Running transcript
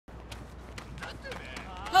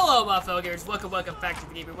Hello, my fellow gamers. Welcome back to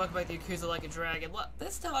the gamer. Welcome back to Yakuza Like a Dragon. Look,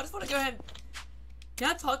 this time, I just want to go ahead and... Can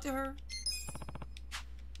I talk to her?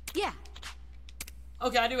 Yeah.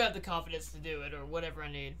 Okay, I do have the confidence to do it, or whatever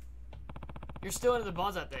I need. You're still into the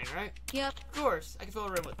bonsai thing, right? Yep. Of course. I can fill a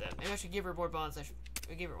room with them. Maybe I should give her more bonsai. I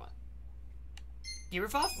should give her one. Give her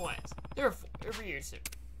 5 points. There are 4 every year,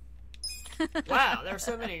 too. Wow, there are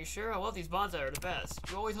so many. You sure? I love these bonsai are the best.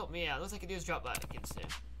 You always help me out. Looks like I can do is drop by against them.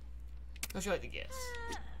 What should I like to guess?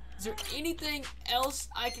 Is there anything else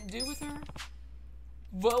I can do with her?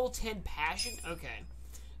 Level 10 passion? Okay.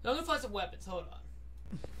 Now I'm gonna find some weapons. Hold on.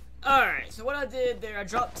 Alright, so what I did there, I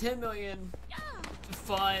dropped 10 million to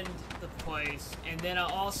fund the place, and then I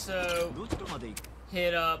also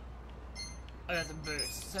hit up. I got some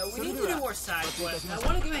boosts. So we need to do more side quests. And I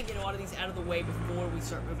want to go ahead and get a lot of these out of the way before we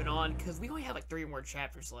start moving on, because we only have like 3 more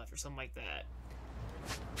chapters left or something like that.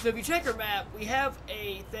 So if you check our map, we have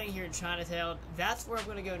a thing here in Chinatown. That's where I'm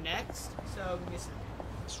going to go next. So give me a second.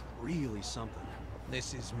 It's really something.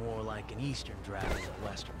 This is more like an Eastern dragon than a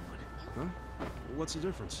Western one. Huh? What's the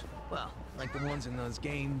difference? Well, like the ones in those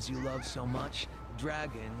games you love so much,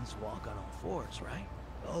 dragons walk on all 4s, right?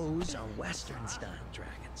 Those are Western-style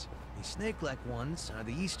dragons. The snake-like ones are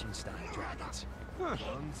the Eastern-style dragons. Huh.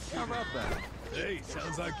 How about that? Hey,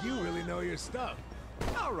 sounds like you really know your stuff.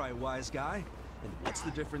 All right, wise guy. And what's the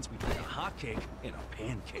difference between a hotcake and a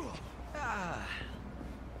pancake?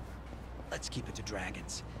 Let's keep it to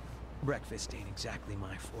dragons. Breakfast ain't exactly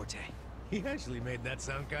my forte. He actually made that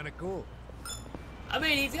sound kind of cool. I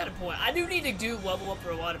mean, he's got a point. I do need to do level up for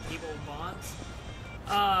a lot of people with bonds.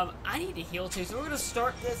 I need to heal too, so we're going to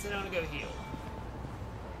start this and I'm going to go heal.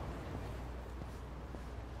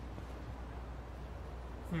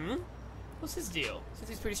 What's his deal? Since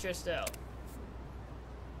he's pretty stressed out.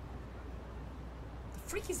 The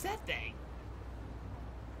freak is that thing?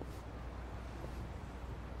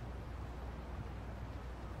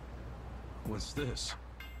 What's this?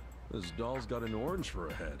 This doll's got an orange for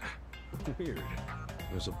a head. Weird.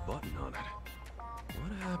 There's a button on it.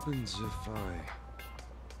 What happens if I...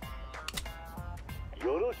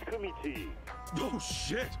 Oh,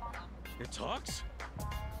 shit! It talks?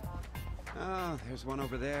 Oh, there's one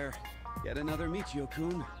over there. Yet another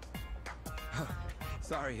Michio-kun.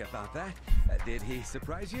 Sorry about that. Did he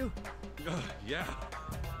surprise you? Yeah.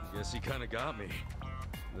 Guess he kinda got me.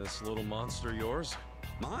 This little monster yours?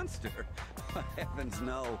 Monster? Heavens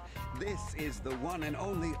no. This is the one and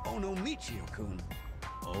only Ono Michio-kun.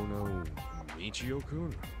 Ono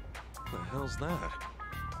Michio-kun? The hell's that?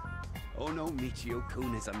 Ono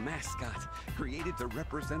Michio-kun is a mascot created to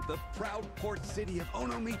represent the proud port city of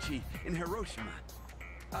Onomichi in Hiroshima.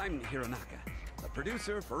 I'm Hironaka, the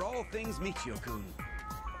producer for all things Michio-kun.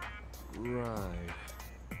 Right.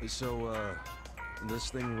 So,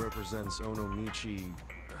 this thing represents Onomichi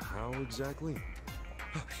how exactly?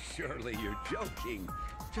 Oh, surely you're joking.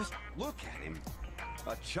 Just look at him.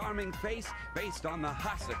 A charming face based on the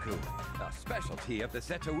Hasaku, a specialty of the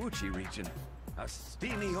Setouchi region. A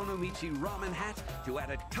steamy Onomichi ramen hat to add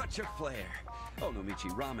a touch of flair. Onomichi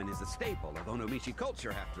ramen is a staple of Onomichi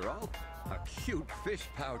culture, after all. A cute fish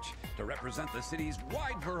pouch to represent the city's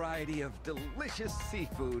wide variety of delicious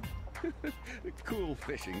seafood. Cool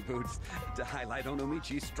fishing boots to highlight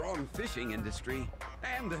Onomichi's strong fishing industry.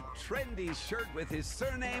 And a trendy shirt with his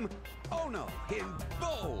surname, Ono, in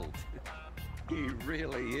bold. He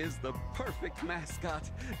really is the perfect mascot,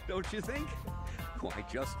 don't you think? Why,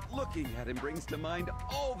 just looking at him brings to mind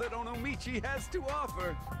all that Onomichi has to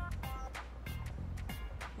offer.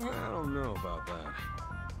 I don't know about that.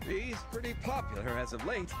 He's pretty popular as of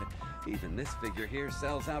late. Even this figure here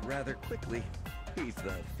sells out rather quickly. He's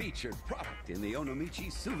the featured product in the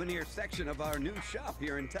Onomichi souvenir section of our new shop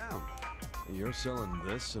here in town. You're selling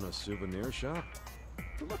this in a souvenir shop?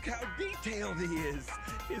 Look how detailed he is!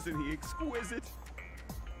 Isn't he exquisite?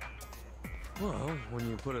 Well, when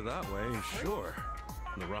you put it that way, sure.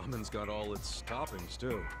 The ramen's got all its toppings,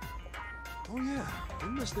 too. Oh yeah,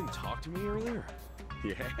 didn't this thing talk to me earlier?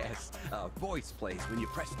 Yes, a voice plays when you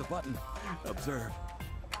press the button. Observe.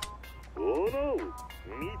 Oh no!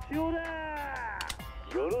 Michio da!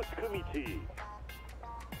 Yoroshiku Michi!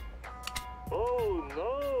 Oh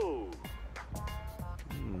no!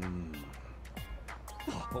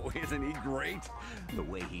 Oh, isn't he great? The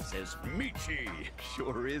way he says Michi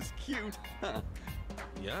sure is cute, huh?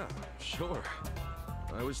 Yeah, sure.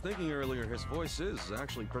 I was thinking earlier his voice is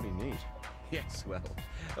actually pretty neat. Yes, well,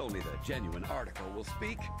 only the genuine article will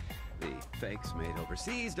speak. The fakes made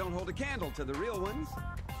overseas don't hold a candle to the real ones.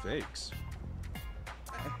 Fakes?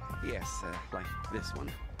 Yes, like this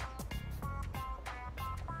one.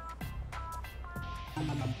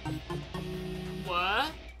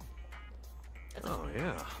 What? Oh,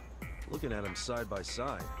 yeah. Looking at them side by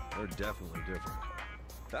side, they're definitely different.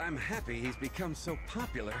 I'm happy he's become so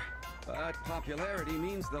popular. But popularity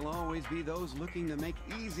means there'll always be those looking to make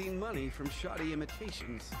easy money from shoddy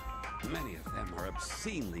imitations. Many of them are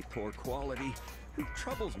obscenely poor quality. It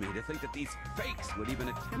troubles me to think that these fakes would even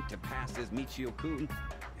attempt to pass as Michio-kun.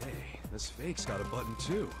 Hey, this fake's got a button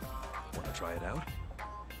too. Wanna try it out?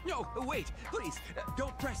 No, wait, please,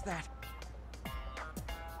 don't press that.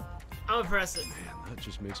 I'm gonna press it. Man, that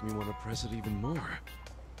just makes me want to press it even more.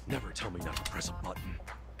 Never tell me not to press a button.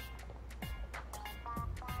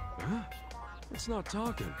 Huh? It's not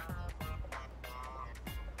talking.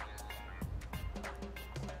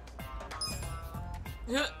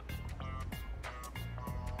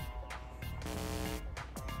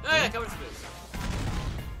 Oh yeah, cover space.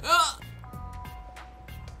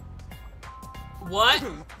 What?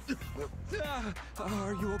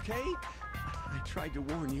 Are you okay? I tried to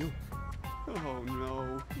warn you. Oh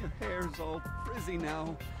no, your hair's all frizzy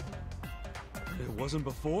now. It wasn't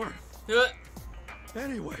before. Uh,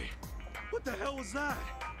 Anyway, what the hell was that?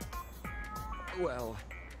 Well,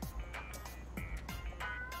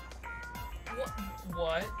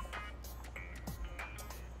 what?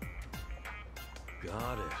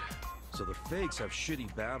 Got it. So the fakes have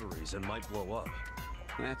shitty batteries and might blow up.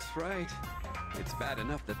 that's right. It's bad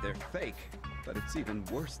enough that they're fake, but it's even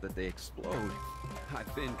worse that they explode.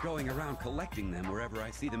 I've been going around collecting them wherever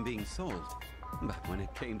I see them being sold. But when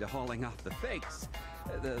it came to hauling off the fakes,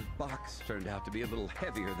 the box turned out to be a little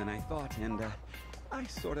heavier than I thought, and I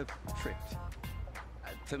sort of tripped.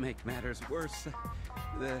 To make matters worse,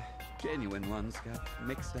 the genuine ones got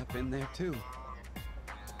mixed up in there too.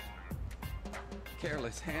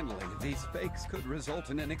 Careless handling of these fakes could result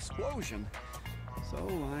in an explosion. So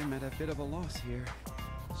I'm at a bit of a loss here.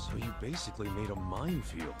 So you basically made a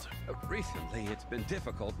minefield. Recently, it's been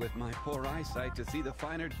difficult with my poor eyesight to see the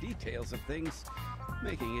finer details of things,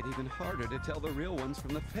 making it even harder to tell the real ones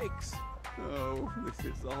from the fakes. Oh, this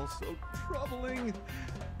is all so troubling.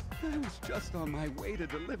 I was just on my way to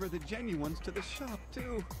deliver the genuine ones to the shop,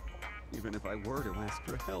 too. Even if I were to ask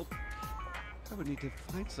for help, I would need to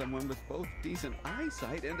find someone with both decent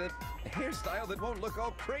eyesight and a hairstyle that won't look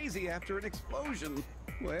all crazy after an explosion.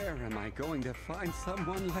 Where am I going to find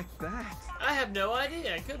someone like that? I have no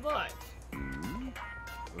idea. Good luck.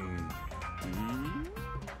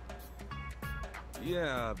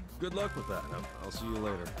 Yeah, good luck with that. I'll see you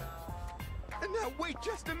later. And now wait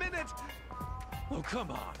just a minute! Oh,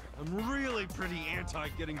 come on. I'm really pretty anti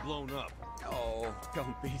getting blown up. Oh,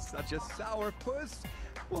 don't be such a sourpuss.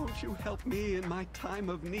 Won't you help me in my time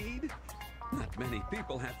of need? Not many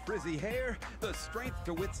people have frizzy hair, the strength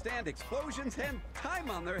to withstand explosions, and time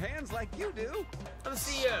on their hands like you do. I'm the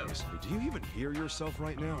CEO. Seriously, do you even hear yourself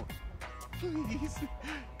right now? Please,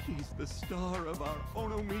 he's the star of our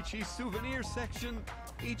Onomichi souvenir section.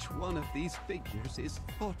 Each one of these figures is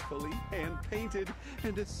thoughtfully hand-painted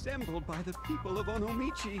and assembled by the people of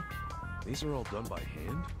Onomichi. These are all done by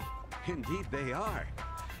hand? Indeed they are.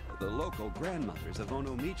 The local grandmothers of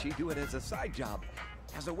Onomichi do it as a side job,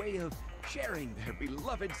 as a way of sharing their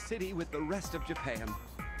beloved city with the rest of Japan.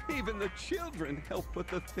 Even the children help put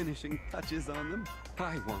the finishing touches on them.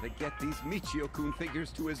 I want to get these Michio-kun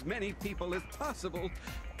figures to as many people as possible,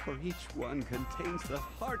 for each one contains the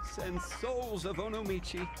hearts and souls of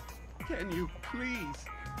Onomichi. Can you please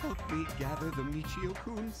help me gather the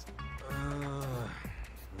Michio-kuns?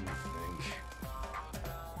 Let me think.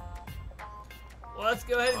 Well, let's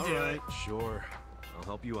go ahead and do Alright, it. sure. I'll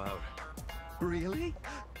help you out. Really?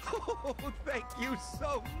 Oh, thank you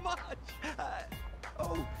so much!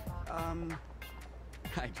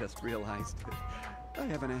 I just realized I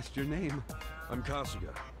haven't asked your name. I'm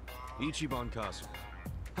Kasuga. Ichiban Kasuga.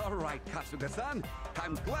 All right, Kasuga-san.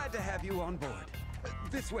 I'm glad to have you on board.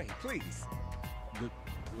 This way, please.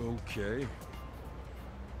 Okay.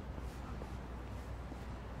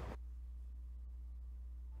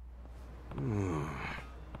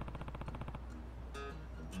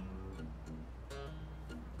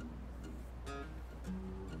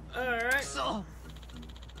 Alright. So,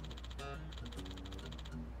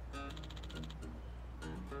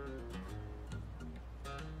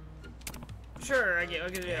 Sure, I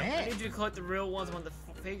get it. I Hey. need you to collect the real ones on the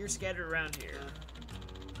figures scattered around here.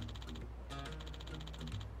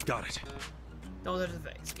 Got it. Don't touch the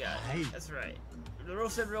fakes. Got it. Aye. That's right. The real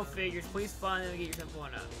set real figures. Please find them and get yourself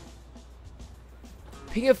one up.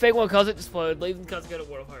 Picking a fake one cause it to explode. Leave them cause it go to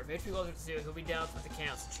World of Heart. If HP goes to do, he'll be down with the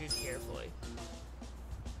counts, so choose carefully.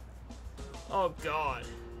 Oh god.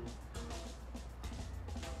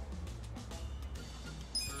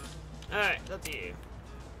 Alright, it's up to you.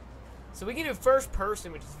 So we can do first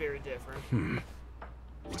person, which is very different.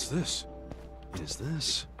 What's this? Is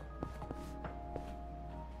this?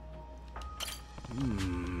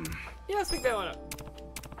 Yeah, let's pick that one up.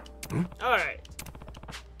 Alright.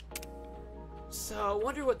 So, I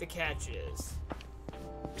wonder what the catch is.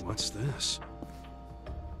 What's this?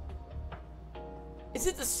 Is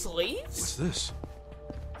it the sleeves? What's this?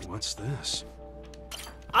 What's this?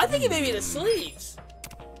 I think it may be the sleeves.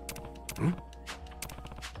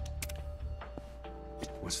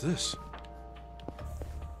 What's this?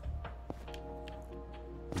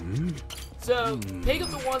 So, pick up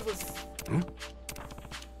the ones with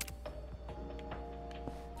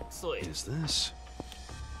sleeves. Is this?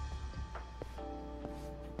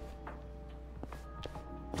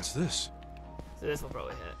 What's this? So this will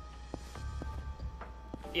probably hit.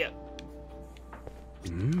 Yep.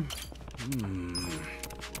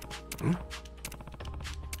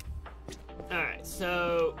 Alright,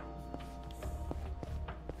 so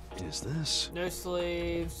Is this? no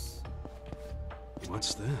sleeves.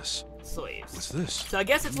 What's this? Sleeves. What's this? So I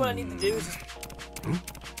guess that's what I need to do is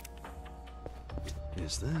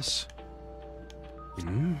Is this?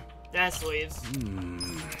 that's sleeves.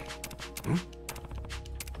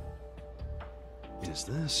 Is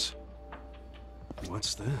this?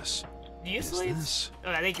 What's this? Do you Is sleeves? this?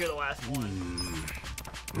 Oh, I think you're the last one.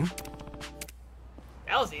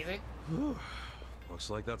 That was easy. Looks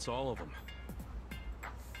like that's all of them.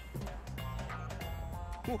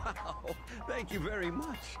 Wow, thank you very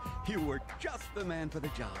much. You were just the man for the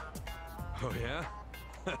job. Oh yeah?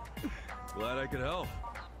 Glad I could help.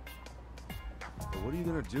 But what are you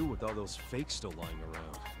gonna do with all those fakes still lying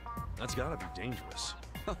around? That's gotta be dangerous.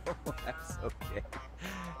 Oh, that's okay.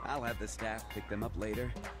 I'll have the staff pick them up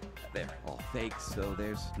later. They're all fakes, so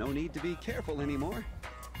there's no need to be careful anymore.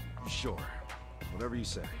 Sure. Whatever you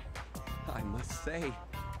say. I must say,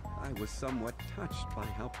 I was somewhat touched by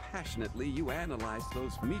how passionately you analyzed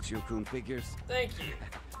those Michio-kun figures. Thank you.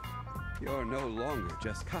 You're no longer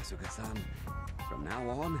just Kasuga-san. From now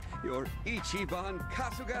on, you're Ichiban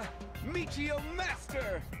Kasuga Michio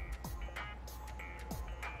Master!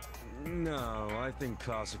 No, I think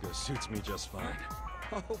Kasuga suits me just fine.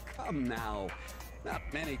 Oh, come now. Not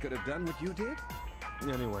many could have done what you did.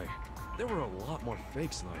 Anyway, there were a lot more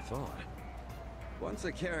fakes than I thought. Once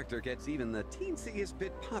a character gets even the teensiest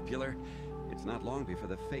bit popular, it's not long before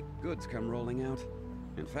the fake goods come rolling out.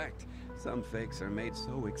 In fact, some fakes are made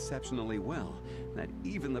so exceptionally well that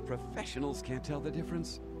even the professionals can't tell the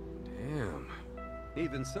difference. Damn.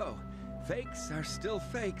 Even so, fakes are still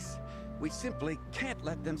fakes. We simply can't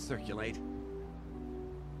let them circulate.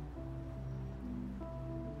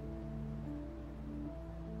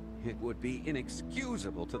 It would be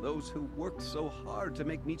inexcusable to those who worked so hard to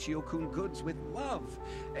make Michio-kun goods with love,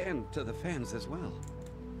 and to the fans as well.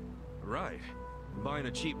 Right. Buying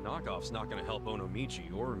a cheap knockoff's not gonna help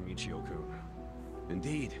Onomichi or Michio-kun.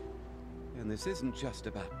 Indeed. And this isn't just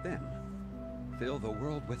about them. Fill the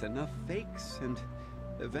world with enough fakes, and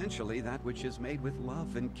eventually that which is made with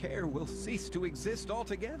love and care will cease to exist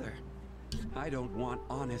altogether. I don't want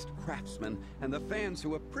honest craftsmen and the fans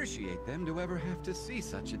who appreciate them to ever have to see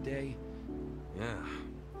such a day. Yeah,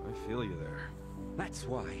 I feel you there. That's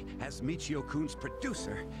why, as Michio-kun's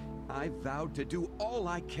producer, I vowed to do all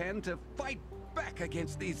I can to fight back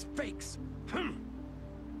against these fakes.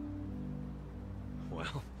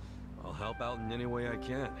 Well, I'll help out in any way I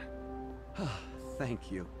can.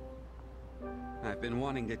 Thank you. I've been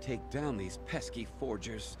wanting to take down these pesky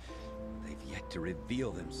forgers. They've yet to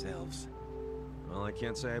reveal themselves. Well, I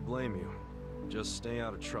can't say I blame you. Just stay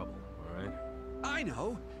out of trouble, alright? I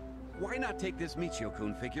know! Why not take this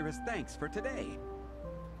Michio-kun figure as thanks for today?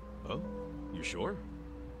 Oh? You sure?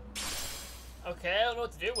 Okay, I don't know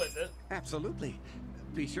what to do with it. Absolutely.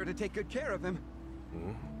 Be sure to take good care of him.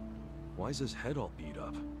 Hmm? Why is his head all beat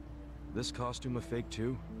up? This costume a fake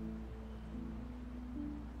too?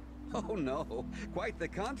 Oh no, quite the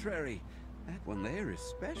contrary. That one there is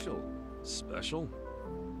special. Special?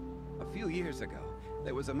 A few years ago,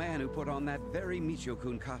 there was a man who put on that very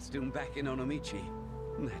Michio-kun costume back in Onomichi.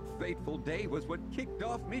 That fateful day was what kicked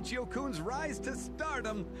off Michio-kun's rise to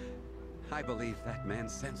stardom. I believe that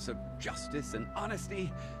man's sense of justice and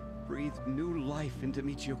honesty breathed new life into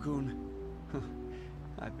Michio-kun.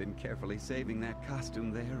 I've been carefully saving that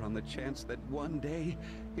costume there on the chance that one day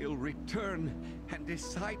he'll return and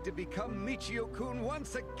decide to become Michio-kun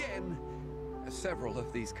once again. Several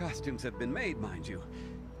of these costumes have been made, mind you,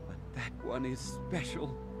 but that one is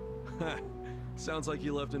special. Sounds like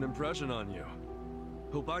he left an impression on you.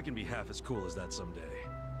 Hope I can be half as cool as that someday.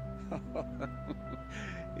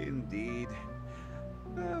 Indeed.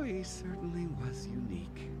 Oh, he certainly was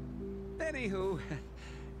unique. Anywho,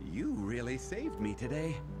 You really saved me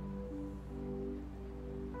today.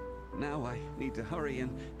 Now I need to hurry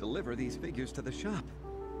and deliver these figures to the shop.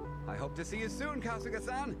 I hope to see you soon,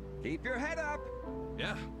 Kasuga-san. Keep your head up.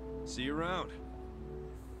 Yeah, see you around.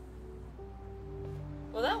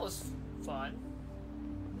 Well, that was fun.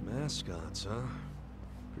 Mascots, huh?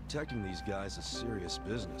 Protecting these guys is serious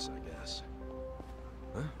business, I guess.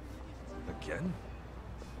 Huh? Again?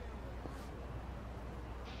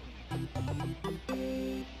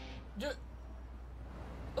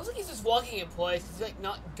 Looks like he's just walking in place. He's like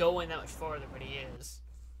not going that much farther, but he is.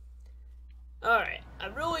 Alright, I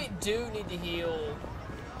really do need to heal.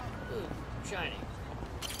 Ooh, shiny.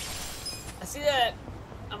 I see that.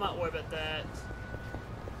 I'm not worried about that.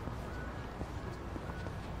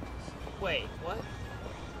 Wait, what?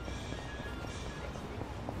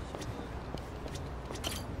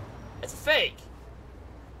 It's fake.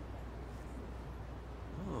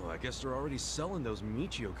 Oh, I guess they're already selling those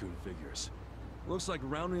Michio-kun figures. Looks like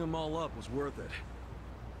rounding them all up was worth it.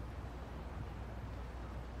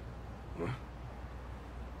 Huh?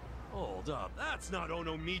 Hold up, that's not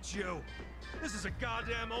Ono Michio! This is a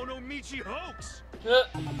goddamn Ono Michi hoax!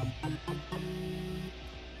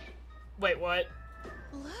 Wait, what?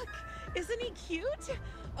 Look, isn't he cute?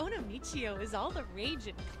 Ono Michio is all the rage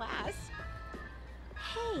in class.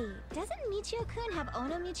 Hey, doesn't Michio-kun have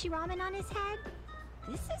Onomichi ramen on his head?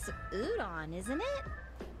 This is udon, isn't it?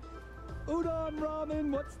 Udon ramen,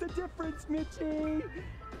 what's the difference, Michi?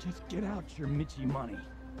 Just get out your Michi money.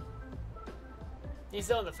 He's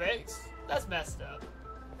selling the fakes? That's messed up.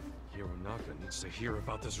 Hironaka needs to hear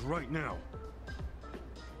about this right now.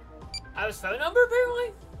 I have his phone number,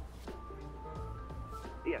 apparently?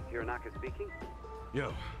 Yes, Hironaka speaking.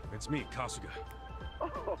 Yo, it's me, Kasuga.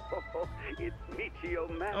 Oh, it's Michio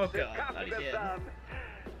Oh, Master God, not again. Kasuga-san.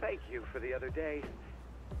 Thank you for the other day.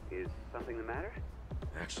 Is something the matter?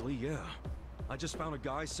 Actually, yeah. I just found a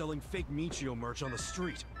guy selling fake Michio merch on the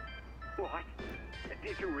street. What?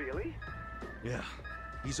 Did you really? Yeah,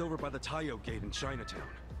 he's over by the Taiyo Gate in Chinatown.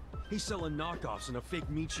 He's selling knockoffs in a fake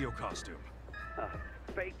Michio costume. A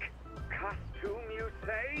fake costume, you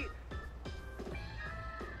say?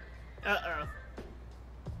 Uh-oh.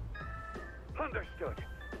 Understood.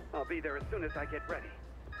 I'll be there as soon as I get ready.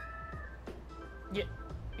 Yeah,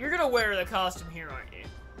 you're gonna wear the costume here, aren't you?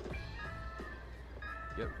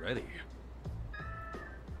 Get ready.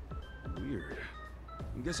 Weird.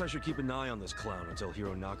 I guess I should keep an eye on this clown until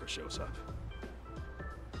Hironaka shows up.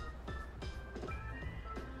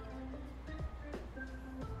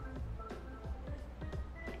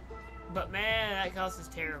 But man, that costume's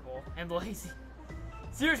terrible and lazy.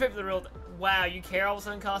 Serious respect for the real. Wow, you care all of a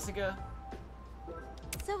sudden, Kasuga?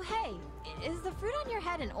 So hey, is the fruit on your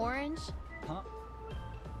head an orange? Huh?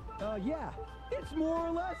 Yeah. It's more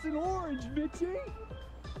or less an orange, Michi.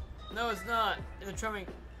 No, it's not. It's a charming.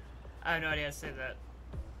 I have no idea how to say that.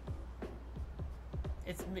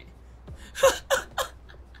 It's me.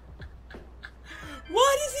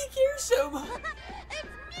 Why does he care so much? It's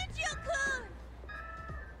Michio-kun!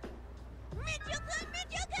 Michio-kun!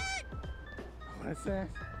 Michio-kun! What's that?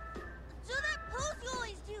 So that pose you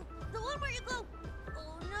always do, the one where you go,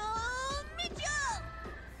 oh no, Michio!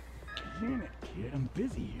 Damn it, kid, I'm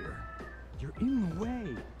busy here. You're in the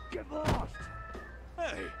way. Get lost.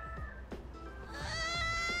 Hey!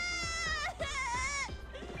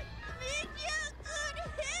 Michio-kun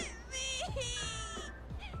hit me!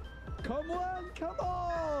 Come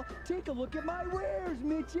on! Take a look at my wares,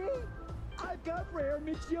 Michi! I've got rare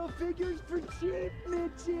Michio figures for cheap,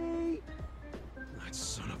 Michi! That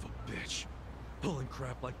son of a bitch. Pulling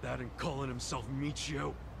crap like that and calling himself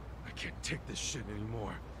Michio. I can't take this shit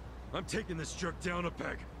anymore. I'm taking this jerk down a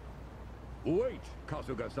peg. Wait,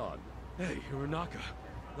 Kasuga-san. Hey, Hironaka.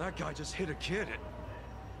 That guy just hit a kid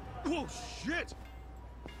and... Whoa, shit!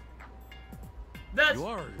 That's. You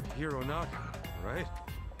are Hironaka, right?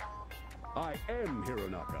 I am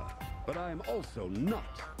Hironaka, but I am also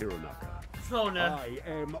not Hironaka. Oh no. I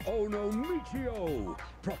am Ono Michio,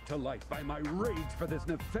 brought to life by my rage for this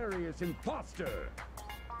nefarious imposter.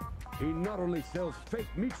 He not only sells fake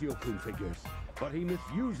Michio-kun figures, but he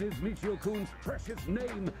misuses Michio-kun's precious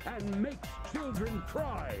name and makes children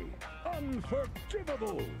cry.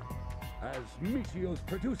 Unforgivable! As Michio's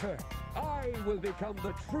producer, I will become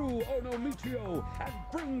the true Ono Michio and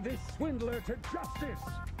bring this swindler to justice.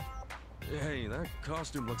 Hey, that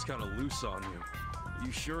costume looks kind of loose on you.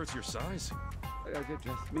 You sure it's your size? It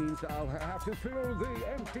just means I'll have to fill the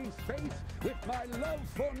empty space with my love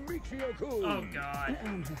for Michio-kun. Oh god.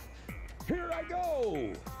 Here I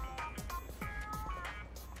go!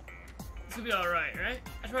 This will be alright, right?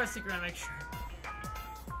 I try to stick around and make sure.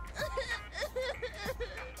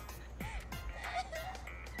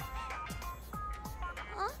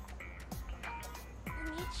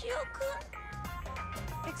 Michio-kun?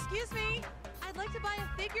 Excuse me. I'd like to buy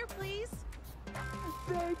a figure, please.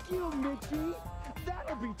 Thank you, Michi.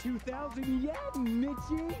 That'll be 2,000 yen,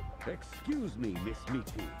 Michi. Excuse me, Miss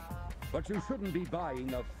Michi, but you shouldn't be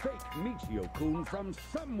buying a fake Michio-kun from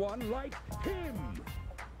someone like him.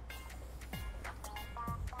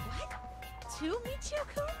 What? 2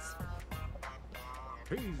 Michio-kuns?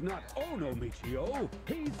 He's not Ono Michio,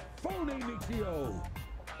 he's phony Michio.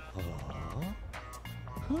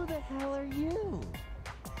 Who the hell are you?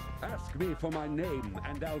 Ask me for my name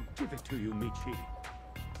and I'll give it to you, Michi.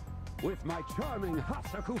 With my charming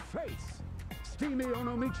Hasaku face, steamy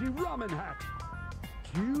Onomichi ramen hat,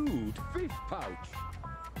 cute fish pouch,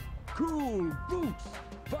 cool boots,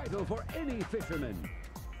 vital for any fisherman,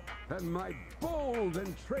 and my bold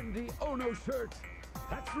and trendy Ono shirt.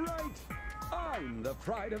 That's right, I'm the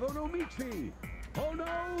pride of Onomichi,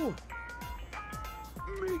 Ono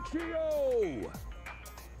Michio!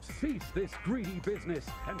 Cease this greedy business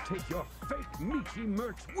and take your fake Michi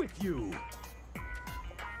merch with you!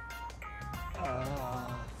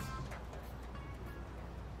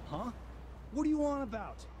 Huh? What do you want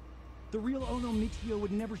about? The real Ono Michio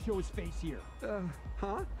would never show his face here.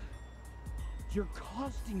 Huh? You're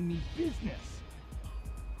costing me business.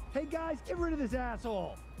 Hey guys, get rid of this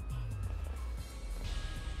asshole.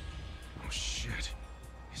 Oh shit.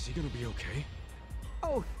 Is he gonna be okay?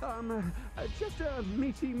 Oh, just a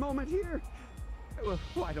Michi moment here. Well,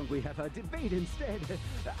 why don't we have a debate instead?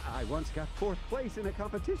 I once got 4th place in a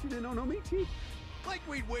competition in Onomichi. Like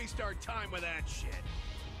we'd waste our time with that shit.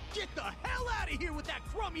 Get the hell out of here with that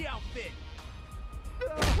crummy outfit!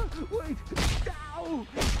 Wait! Ow!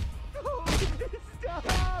 Oh, stop!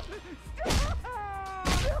 Stop!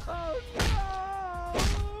 Oh,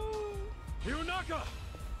 no! Hirunaka!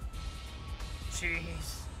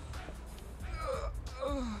 Jeez.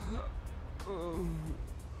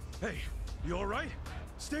 Hey, you alright?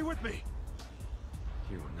 Stay with me!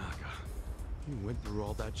 Hirunaka, you went through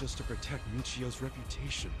all that just to protect Michio's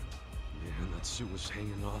reputation. Man, that suit was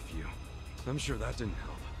hanging off you. I'm sure that didn't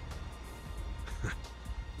help.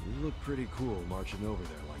 You look pretty cool marching over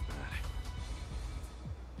there like that.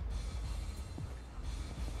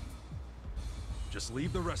 Just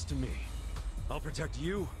leave the rest to me. I'll protect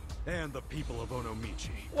you and the people of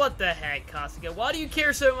Onomichi. What the heck, Kasuga? Why do you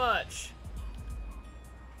care so much?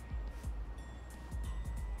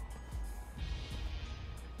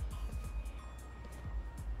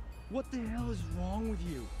 What the hell is wrong with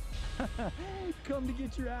you? Come to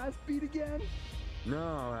get your ass beat again?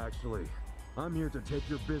 No, actually. I'm here to take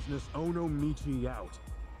your business Onomichi out.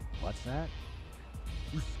 What's that?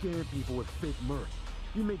 You scam people with fake merch.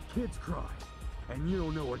 You make kids cry. And you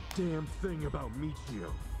don't know a damn thing about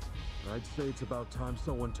Michio. I'd say it's about time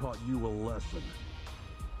someone taught you a lesson.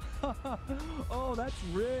 Oh, that's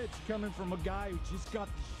rich, coming from a guy who just got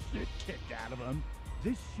the shit kicked out of him.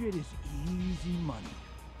 This shit is easy money,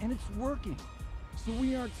 and it's working. So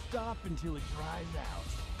we aren't stopping till it dries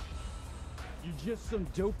out. You're just some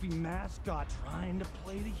dopey mascot trying to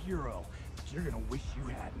play the hero, but you're gonna wish you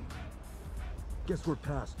hadn't. Guess we're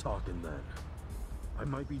past talking then. I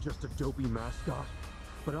might be just a dopey mascot,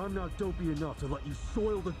 but I'm not dopey enough to let you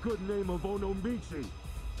soil the good name of Onomichi.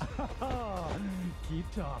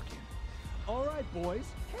 Keep talking. All right, boys.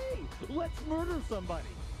 Hey, let's murder somebody.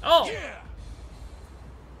 Oh! Yeah!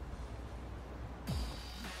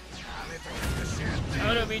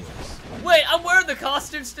 Onomichi. Wait, I'm wearing the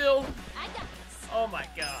costume still? I got this. Oh my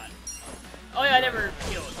god. Oh yeah, I never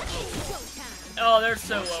killed. Oh, they're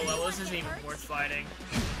so low level. This isn't even worth fighting.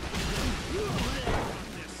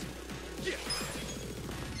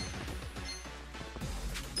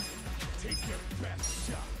 Take your best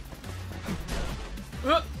shot.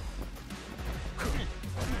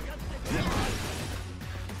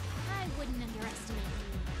 I wouldn't underestimate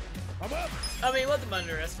you. I'm up! I mean, let them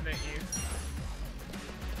underestimate you.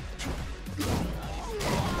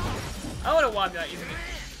 I wonder why I'm not using it.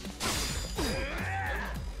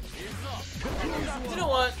 You know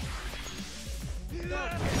what?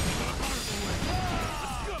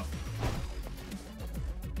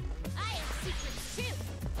 I have secrets too.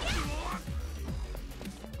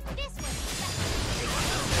 This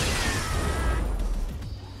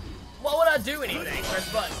What would I do anything? Press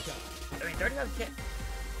button. I mean, 35k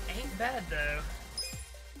ain't bad though.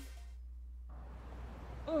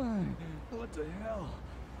 What the hell?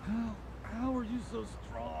 How are you so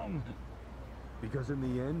strong? Because in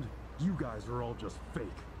the end, you guys are all just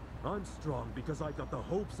fake. I'm strong because I got the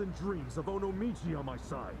hopes and dreams of Onomichi on my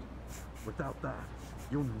side. Without that,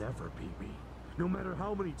 you'll never beat me. No matter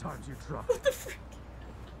how many times you try. What the frick?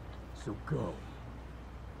 So go.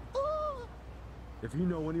 If you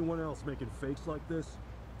know anyone else making fakes like this,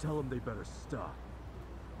 tell them they better stop.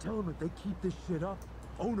 Tell them if they keep this shit up,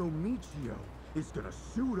 Ono Michio is gonna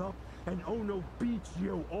suit up and Ono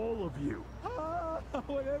Bichio all of you.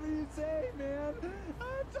 Whatever you say, man.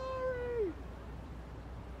 I'm sorry.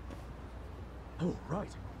 Oh,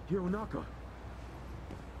 right. Hironaka.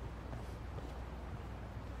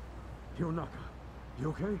 Hironaka, you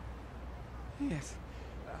okay? Yes,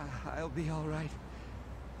 I'll be all right.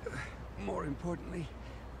 More importantly,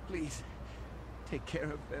 please, take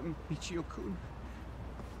care of them, Michio-kun.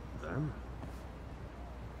 Them?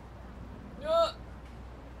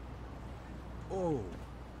 Oh.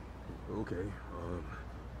 Okay,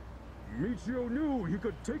 Michio knew he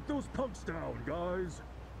could take those punks down, guys.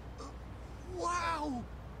 Wow!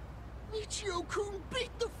 Michio-kun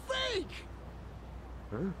beat the fake!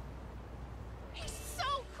 Huh? He's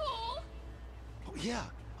so cool! Oh yeah,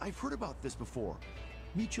 I've heard about this before.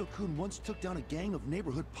 Michio-kun once took down a gang of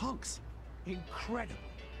neighborhood punks. Incredible.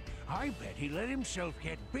 I bet he let himself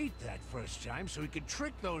get beat that first time so he could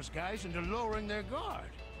trick those guys into lowering their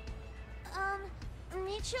guard.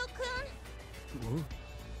 Michio-kun? Huh?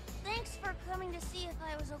 Thanks for coming to see if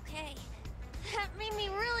I was okay. That made me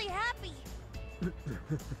really happy.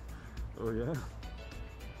 Oh, yeah?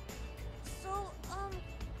 So,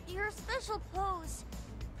 your special pose.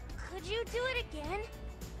 Could you do it again?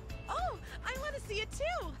 Oh, I want to see it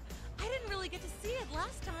too! I didn't really get to see it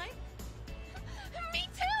last time. Me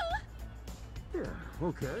too! Yeah,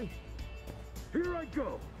 okay. Here I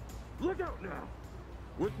go. Look out now.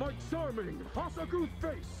 With my charming Hasaku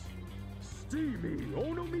face, steamy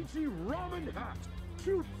Onomichi ramen hat,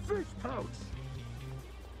 cute fish pouch,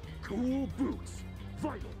 cool boots,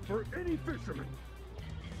 vital for any fisherman,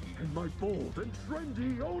 and my bold and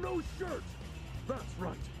trendy Ono shirt. That's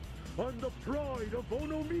right. I'm the pride of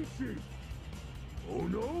Onomichi.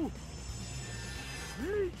 Ono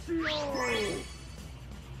Michio!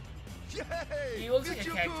 Yay! He looks like a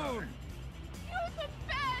Michio-kun! cactuar. You're the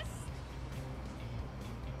best!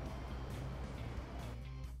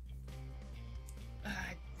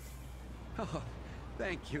 Oh,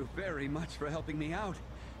 thank you very much for helping me out.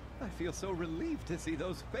 I feel so relieved to see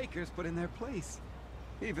those fakers put in their place.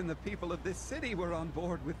 Even the people of this city were on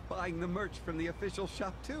board with buying the merch from the official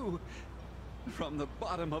shop too. From the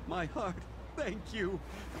bottom of my heart, thank you.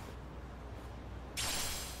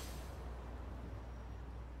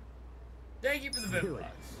 Thank you for the bit Really?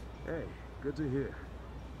 Hey, good to hear.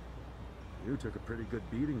 You took a pretty good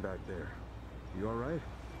beating back there. You all right?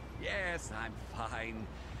 Yes, I'm fine.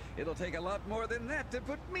 It'll take a lot more than that to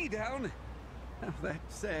put me down. Now, that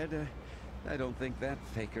said, I don't think that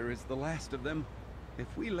faker is the last of them.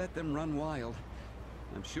 If we let them run wild,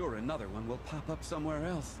 I'm sure another one will pop up somewhere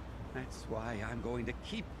else. That's why I'm going to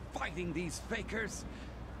keep fighting these fakers.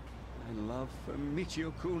 My love for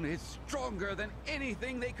Michio-kun is stronger than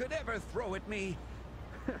anything they could ever throw at me.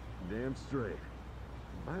 Damn straight.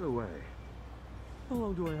 By the way, how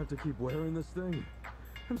long do I have to keep wearing this thing?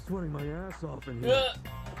 I'm sweating my ass off in here.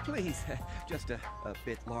 Please, just a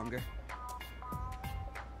bit longer.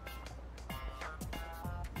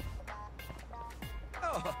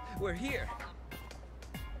 Oh, we're here.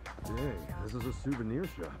 Hey, this is a souvenir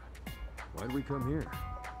shop. Why'd we come here?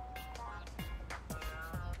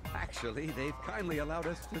 Actually, they've kindly allowed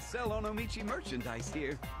us to sell Onomichi merchandise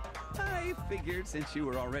here. I figured since you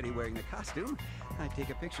were already wearing the costume, I'd take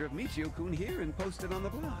a picture of Michio-kun here and post it on the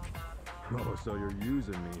blog. Oh, so you're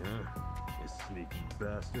using me, huh? You sneaky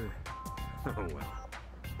bastard. Oh, well.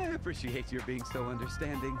 I appreciate your being so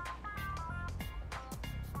understanding.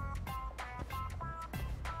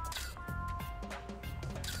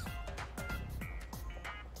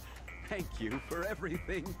 Thank you for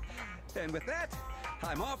everything. And with that,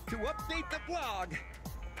 I'm off to update the blog.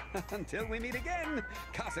 Until we meet again,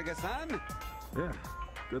 Kasuga-san. Yeah,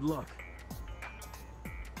 good luck.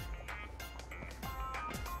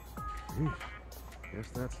 Sheesh, guess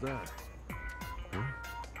that's that. Huh?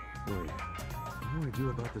 Wait, what do I do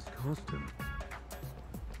about this costume?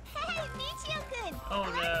 Hey, Michio-kun! Oh, I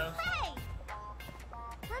like no. to play!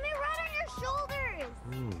 Let me ride on your shoulders!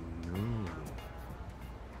 Oh, no.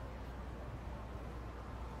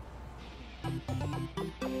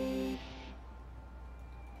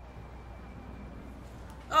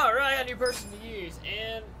 Alright, a new person to use,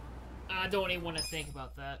 and I don't even want to think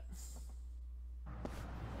about that.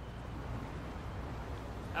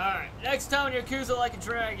 Alright, next time on Yakuza Like a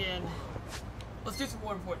Dragon, let's do some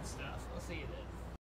more important stuff. Let's see this.